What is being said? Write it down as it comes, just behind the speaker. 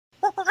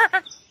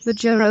The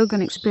Joe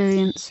Rogan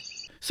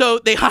Experience. So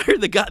they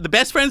hired the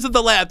best friends of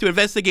the lab to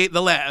investigate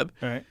the lab.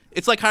 Right.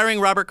 It's like hiring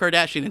Robert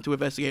Kardashian in to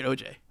investigate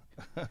OJ.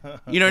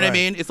 You know what I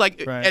mean? It's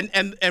like,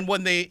 and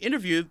when they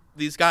interview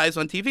these guys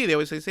on TV, they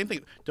always say the same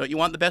thing. Don't you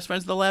want the best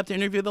friends of the lab to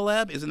interview the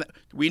lab? Isn't that,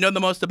 we know the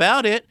most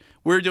about it.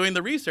 We're doing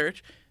the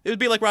research. It would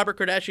be like Robert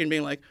Kardashian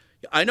being like,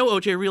 I know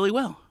OJ really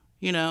well.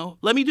 You know,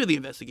 let me do the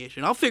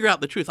investigation. I'll figure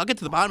out the truth. I'll get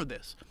to the bottom of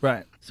this.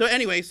 Right. So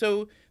anyway,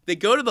 so they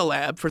go to the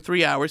lab for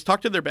 3 hours,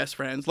 talk to their best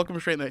friends, look them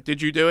straight in the eye.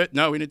 Did you do it?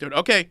 No, we didn't do it.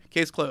 Okay,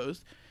 case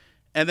closed.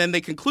 And then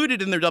they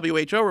concluded in their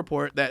WHO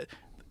report that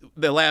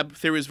the lab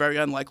theory is very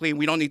unlikely and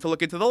we don't need to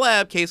look into the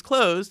lab, case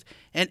closed.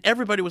 And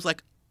everybody was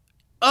like,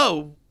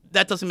 oh,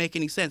 that doesn't make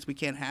any sense. We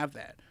can't have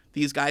that.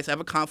 These guys have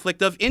a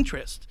conflict of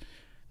interest.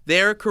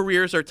 Their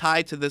careers are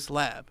tied to this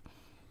lab.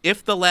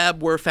 If the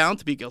lab were found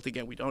to be guilty,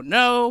 again, we don't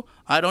know.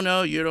 I don't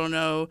know. You don't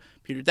know.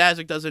 Peter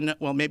Daszak doesn't know.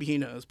 Well, maybe he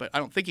knows, but I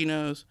don't think he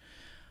knows.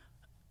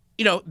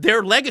 You know,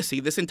 their legacy,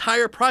 this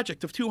entire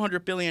project of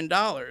 $200 million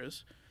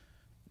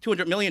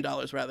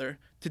rather,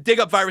 to dig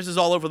up viruses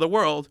all over the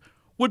world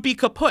would be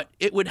kaput.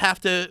 It would have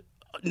to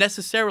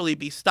necessarily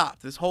be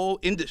stopped, this whole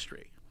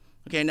industry.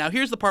 Okay, now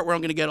here's the part where I'm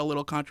going to get a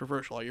little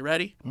controversial. Are you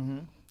ready? Mm-hmm.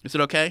 Is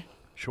it okay?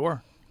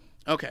 Sure.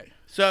 Okay,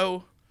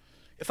 so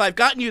if I've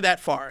gotten you that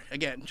far,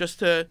 again, just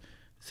to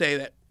say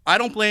that I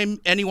don't blame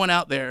anyone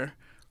out there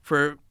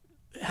for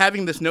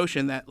having this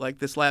notion that, like,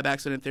 this lab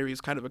accident theory is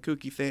kind of a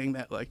kooky thing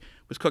that, like,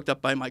 was cooked up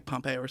by Mike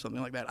Pompeo or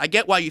something like that. I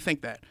get why you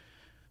think that.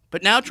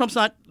 But now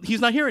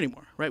he's not here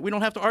anymore, right? We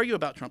don't have to argue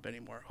about Trump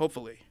anymore,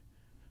 hopefully,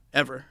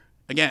 ever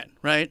again,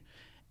 right?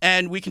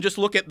 And we can just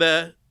look at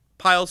the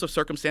piles of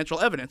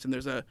circumstantial evidence, and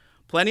there's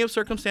plenty of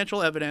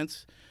circumstantial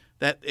evidence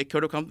that it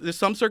could have come. There's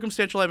some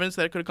circumstantial evidence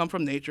that it could have come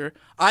from nature.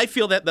 I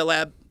feel that the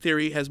lab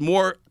theory has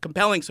more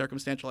compelling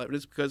circumstantial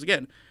evidence because,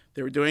 again,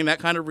 they were doing that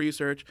kind of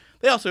research.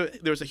 There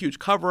was a huge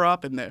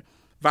cover-up, and the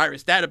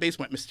virus database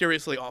went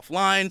mysteriously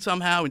offline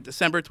somehow in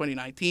December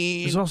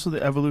 2019. There's also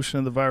the evolution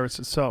of the virus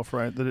itself,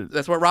 right?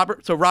 That's what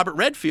Robert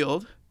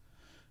Redfield,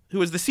 who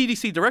was the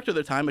CDC director at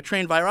the time, a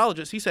trained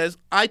virologist, he says,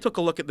 I took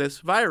a look at this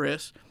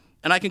virus,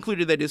 and I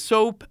concluded that it is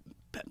so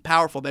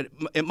powerful that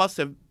it must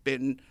have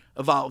been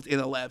evolved in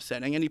a lab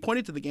setting. And he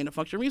pointed to the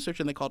gain-of-function research,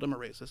 and they called him a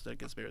racist, a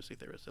conspiracy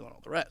theorist, and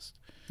all the rest.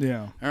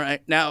 Yeah. All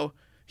right. Now,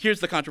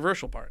 here's the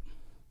controversial part.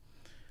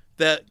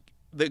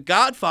 The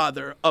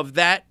godfather of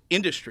that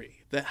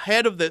industry, the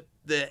head of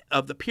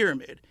the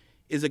pyramid,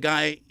 is a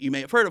guy you may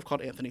have heard of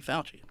called Anthony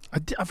Fauci.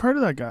 I've heard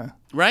of that guy.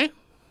 Right?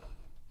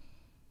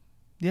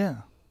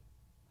 Yeah.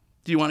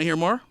 Do you want to hear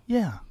more?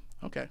 Yeah.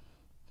 Okay.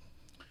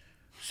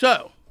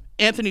 So,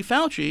 Anthony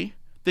Fauci,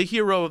 the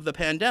hero of the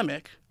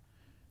pandemic,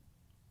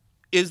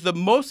 is the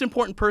most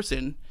important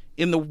person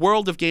in the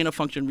world of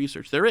gain-of-function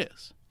research there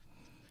is.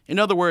 In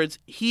other words,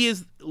 he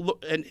is,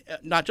 and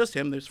not just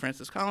him, there's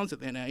Francis Collins at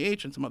the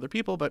NIH and some other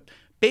people, but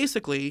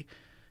basically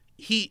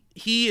he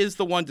is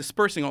the one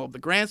dispersing all of the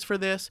grants for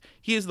this.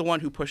 He is the one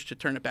who pushed to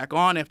turn it back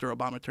on after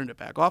Obama turned it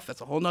back off.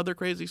 That's a whole nother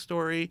crazy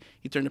story.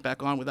 He turned it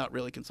back on without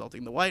really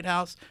consulting the White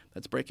House.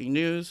 That's breaking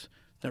news.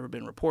 Never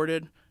been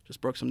reported.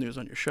 Just broke some news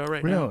on your show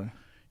right now. Really?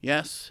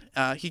 Yes.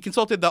 He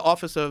consulted the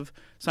Office of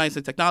Science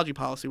and Technology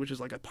Policy, which is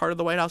like a part of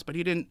the White House, but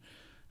he didn't,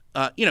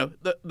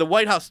 the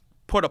White House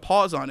put a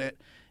pause on it,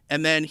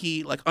 and then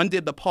he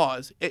undid the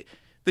pause.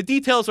 The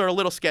details are a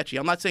little sketchy.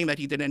 I'm not saying that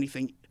he did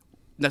anything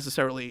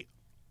necessarily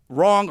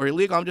wrong or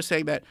illegal. I'm just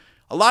saying that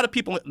a lot of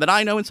people that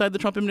I know inside the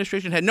Trump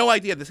administration had no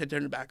idea this had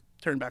turned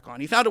back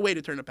on. He found a way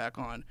to turn it back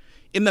on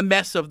in the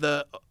mess of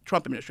the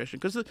Trump administration,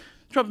 because the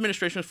Trump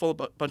administration is full of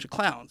a bunch of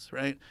clowns,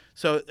 right?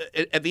 So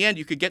at the end,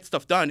 you could get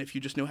stuff done if you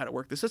just knew how to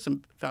work the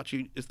system.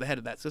 Fauci is the head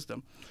of that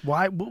system.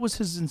 Why? What was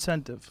his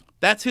incentive?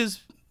 That's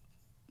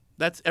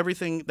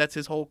everything. That's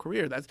his whole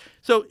career.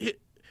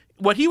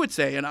 What he would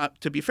say, and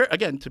to be fair,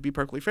 again, to be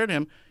perfectly fair to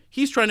him,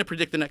 he's trying to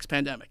predict the next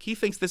pandemic. He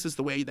thinks this is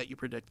the way that you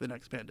predict the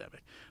next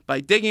pandemic.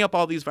 By digging up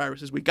all these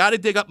viruses, we got to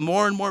dig up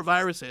more and more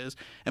viruses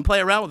and play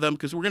around with them,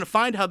 because we're going to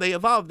find how they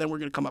evolve. Then we're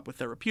going to come up with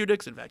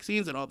therapeutics and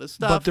vaccines and all this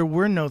stuff. But there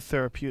were no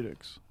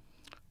therapeutics.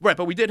 Right,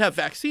 but we did have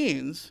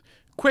vaccines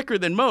quicker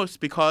than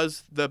most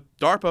because the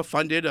DARPA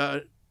funded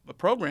a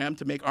program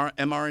to make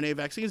mRNA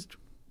vaccines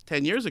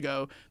 10 years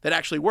ago that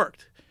actually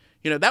worked.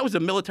 That was a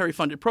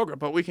military-funded program,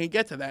 but we can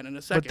get to that in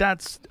a second. But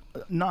that's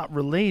not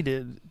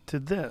related to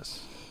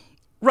this.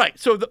 Right.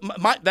 So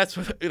that's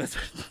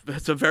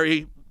a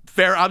very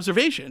fair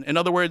observation. In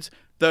other words,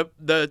 the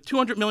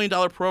 $200 million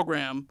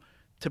program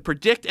to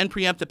predict and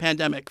preempt the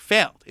pandemic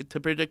failed. To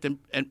predict and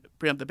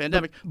preempt the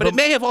pandemic, but it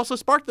may have also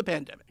sparked the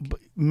pandemic.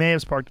 May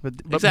have sparked, but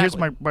exactly.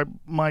 Here's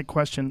my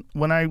question.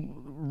 When I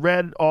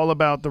read all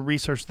about the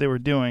research they were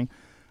doing,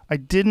 I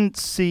didn't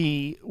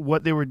see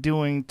what they were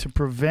doing to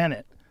prevent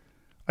it.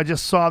 I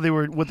just saw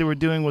what they were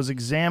doing was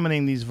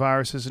examining these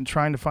viruses and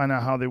trying to find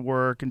out how they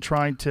work and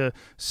trying to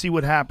see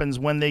what happens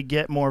when they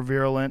get more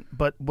virulent.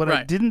 But what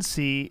I didn't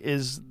see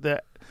is the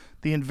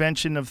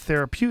invention of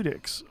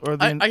therapeutics.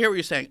 I hear what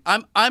you're saying.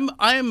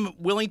 I'm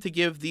willing to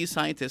give these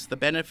scientists the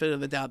benefit of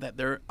the doubt that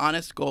their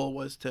honest goal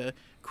was to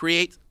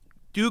create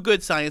do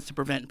good science to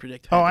prevent and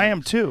predict. Oh, I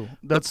am too.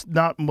 That's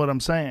not what I'm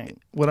saying.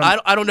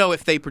 I don't know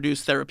if they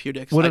produce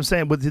therapeutics. What I'm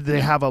saying, but did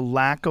they have a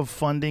lack of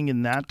funding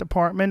in that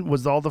department?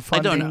 Was all the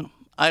funding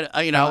I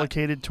don't know.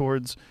 allocated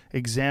towards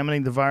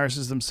examining the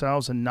viruses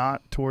themselves and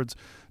not towards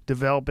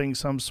developing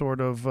some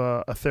sort of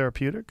a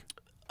therapeutic?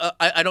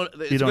 I don't.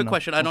 It's a good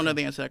question. I don't Okay. know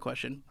the answer to that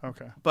question.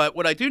 Okay. But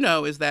what I do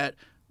know is that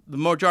the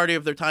majority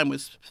of their time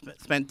was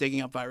spent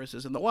digging up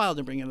viruses in the wild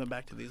and bringing them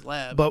back to these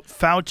labs. But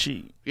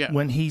Fauci, Yeah.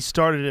 when he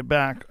started it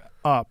back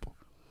up,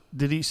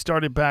 did he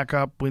start it back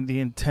up with the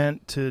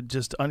intent to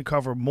just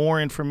uncover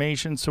more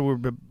information so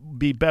we'll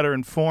be better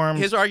informed?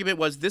 His argument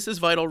was, this is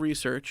vital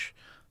research.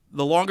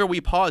 The longer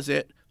we pause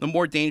it, the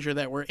more danger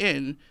that we're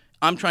in.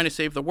 I'm trying to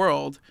save the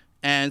world,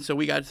 and so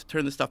we got to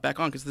turn this stuff back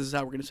on because this is how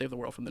we're going to save the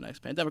world from the next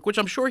pandemic, which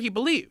I'm sure he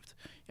believed.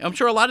 I'm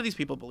sure a lot of these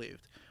people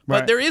believed. But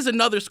Right. there is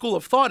another school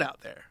of thought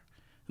out there.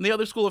 And the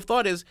other school of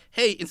thought is,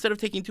 hey, instead of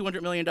taking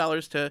 $200 million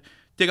to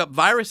dig up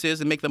viruses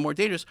and make them more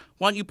dangerous,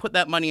 why don't you put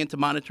that money into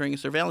monitoring and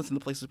surveillance in the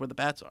places where the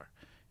bats are?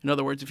 In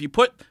other words, if you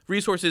put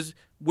resources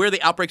where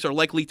the outbreaks are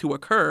likely to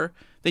occur,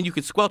 then you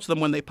could squelch them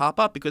when they pop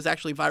up, because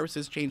actually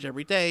viruses change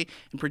every day,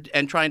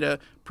 and trying to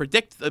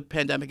predict the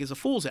pandemic is a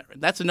fool's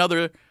errand. That's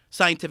another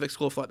scientific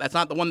school of thought. That's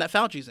not the one that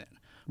Fauci's in.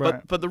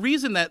 Right. But the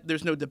reason that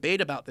there's no debate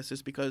about this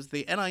is because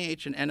the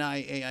NIH and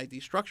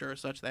NIAID structure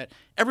is such that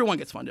everyone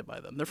gets funded by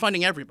them. They're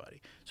funding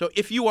everybody. So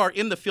if you are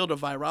in the field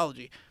of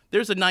virology,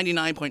 there's a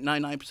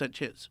 99.99%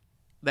 chance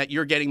that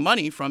you're getting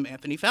money from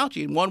Anthony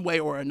Fauci in one way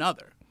or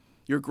another.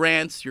 Your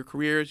grants, your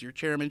careers, your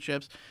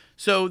chairmanships.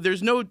 So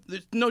there's no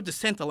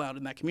dissent allowed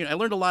in that community. I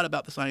learned a lot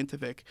about the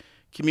scientific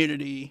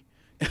community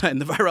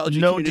and the virology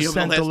No community over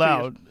the dissent last 2 years.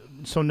 allowed.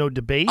 So no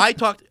debate? I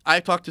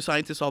talk to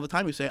scientists all the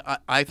time who say,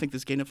 I think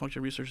this gain of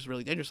function research is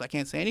really dangerous. I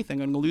can't say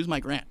anything. I'm going to lose my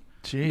grant.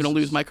 I'm going to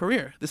lose my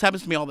career. This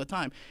happens to me all the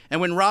time. And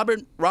when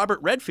Robert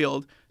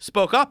Redfield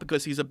spoke up,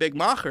 because he's a big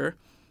macher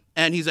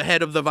and he's a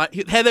head of the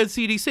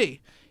CDC,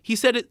 he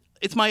said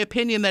it's my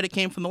opinion that it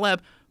came from the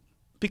lab,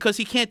 because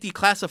he can't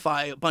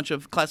declassify a bunch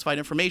of classified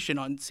information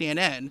on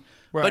CNN.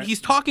 Right. But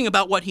he's talking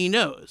about what he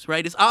knows,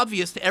 right? It's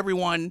obvious to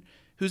everyone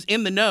who's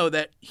in the know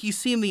that he's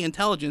seen the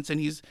intelligence, and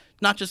he's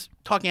not just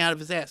talking out of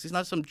his ass. He's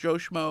not some Joe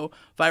Schmo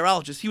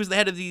virologist. He was the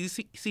head of the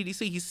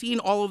CDC. He's seen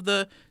all of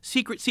the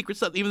secret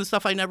stuff, even the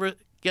stuff I never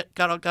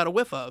got a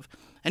whiff of.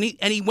 And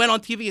he went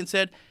on TV and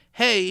said,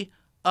 hey,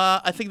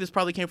 I think this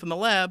probably came from the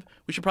lab.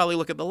 We should probably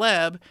look at the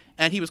lab.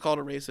 And he was called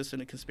a racist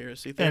and a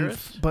conspiracy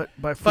theorist. But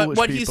by foolish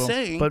what people. he's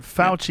saying, but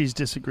Fauci's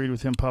disagreed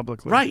with him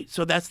publicly. Right.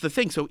 So that's the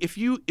thing. So if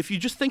you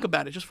just think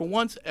about it, just for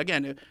once,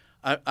 again,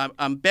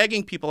 I'm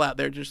begging people out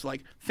there, just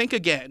like, think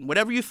again.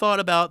 Whatever you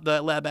thought about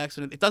the lab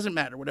accident, it doesn't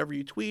matter. Whatever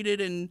you tweeted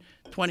in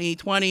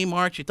 2020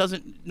 March,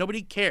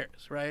 nobody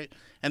cares, right?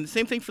 And the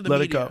same thing for the media.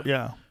 Let it go.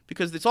 Yeah.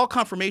 Because it's all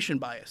confirmation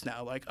bias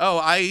now. Like, oh,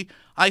 I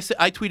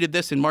tweeted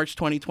this in March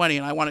 2020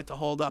 and I want it to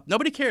hold up.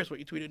 Nobody cares what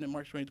you tweeted in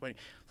March 2020.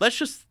 Let's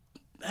just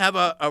have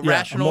a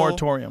rational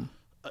moratorium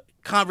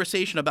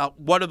conversation about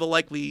what are the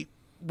likely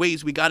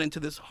ways we got into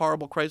this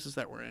horrible crisis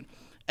that we're in.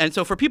 And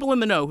so for people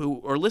in the know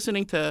who are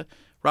listening to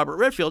Robert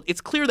Redfield,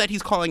 it's clear that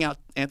he's calling out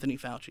Anthony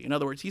Fauci. In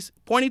other words, he's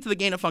pointing to the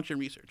gain of function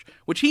research,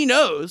 which he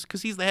knows,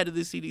 because he's the head of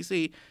the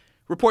CDC,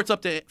 reports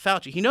up to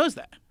Fauci. He knows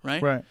that,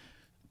 right? Right.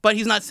 But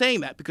he's not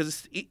saying that,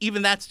 because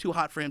even that's too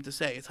hot for him to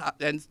say. It's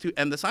hot,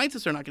 and the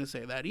scientists are not going to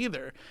say that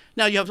either.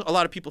 Now you have a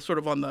lot of people sort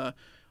of on the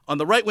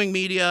right-wing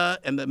media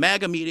and the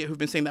MAGA media who've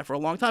been saying that for a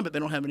long time, but they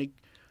don't have any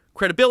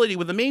credibility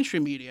with the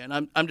mainstream media.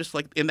 And I'm just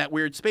like in that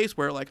weird space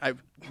where, like, I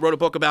wrote a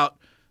book about,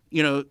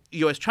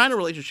 U.S.-China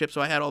relationship,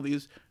 so I had all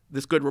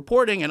this good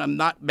reporting, and I'm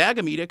not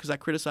MAGA media because I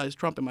criticize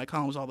Trump in my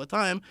columns all the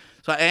time.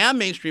 So I am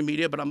mainstream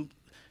media, but I'm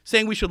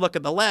saying we should look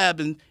at the lab,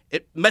 and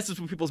it messes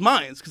with people's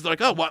minds because they're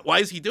like, oh, why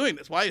is he doing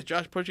this? Why is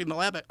Josh pushing the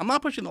lab? I'm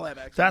not pushing the lab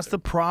act. That's the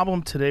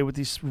problem today with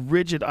these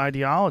rigid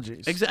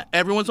ideologies. Exactly.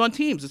 Everyone's on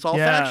teams. It's all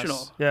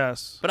factional.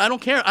 Yes. But I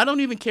don't care. I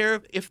don't even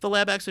care if the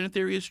lab accident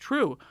theory is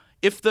true.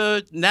 If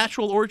the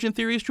natural origin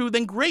theory is true,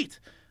 then great.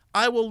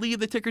 I will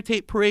lead the ticker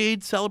tape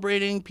parade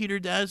celebrating Peter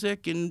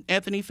Daszak and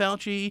Anthony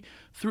Fauci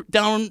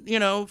down,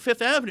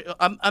 Fifth Avenue.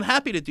 I'm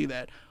happy to do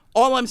that.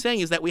 All I'm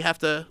saying is that we have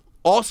to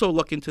also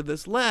look into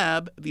these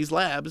labs,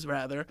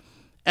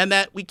 and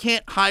that we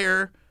can't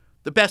hire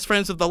the best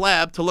friends of the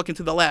lab to look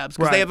into the labs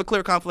because Right. they have a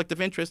clear conflict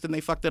of interest and they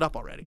fucked it up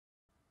already.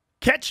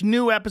 Catch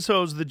new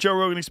episodes of The Joe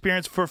Rogan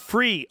Experience for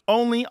free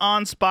only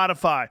on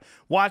Spotify.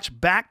 Watch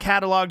back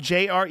catalog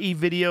JRE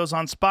videos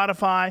on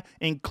Spotify,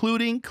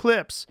 including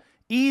clips.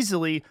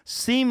 Easily,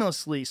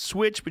 seamlessly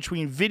switch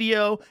between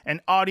video and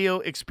audio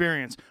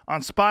experience. On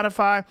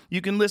Spotify,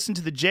 you can listen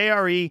to the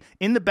JRE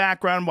in the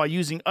background while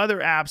using other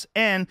apps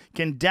and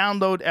can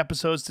download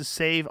episodes to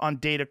save on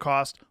data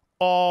cost,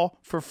 all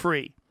for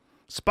free.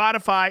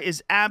 Spotify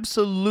is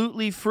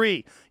absolutely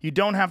free. You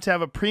don't have to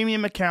have a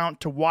premium account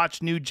to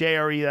watch new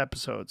JRE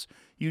episodes.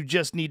 You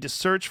just need to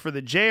search for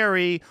the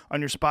JRE on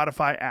your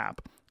Spotify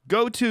app.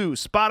 Go to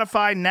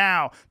Spotify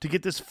now to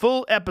get this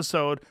full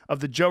episode of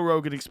the Joe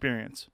Rogan Experience.